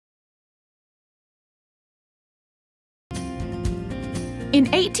In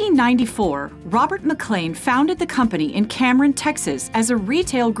 1894, Robert McLane founded the company in Cameron, Texas as a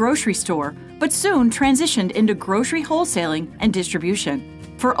retail grocery store, but soon transitioned into grocery wholesaling and distribution.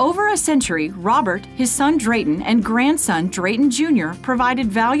 For over a century, Robert, his son Drayton, and grandson Drayton Jr. provided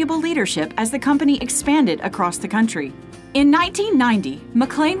valuable leadership as the company expanded across the country. In 1990,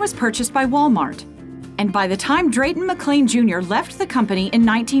 McLane was purchased by Walmart, and by the time Drayton McLane Jr. left the company in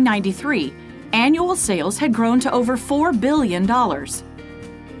 1993, annual sales had grown to over $4 billion.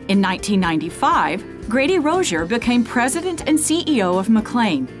 In 1995, Grady Rozier became president and CEO of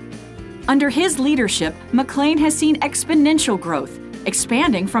McLane. Under his leadership, McLane has seen exponential growth,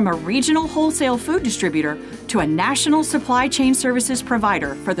 expanding from a regional wholesale food distributor to a national supply chain services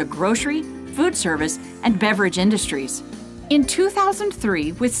provider for the grocery, food service, and beverage industries. In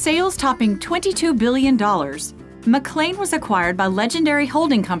 2003, with sales topping $22 billion, McLane was acquired by legendary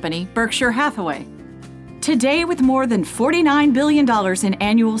holding company Berkshire Hathaway. Today, with more than $49 billion in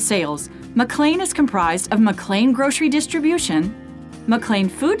annual sales, McLane is comprised of McLane Grocery Distribution, McLane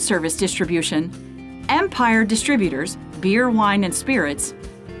Food Service Distribution, Empire Distributors, beer, wine, and spirits,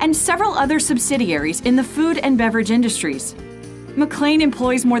 and several other subsidiaries in the food and beverage industries. McLane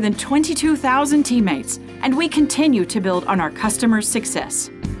employs more than 22,000 teammates, and we continue to build on our customers'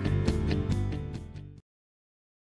 success.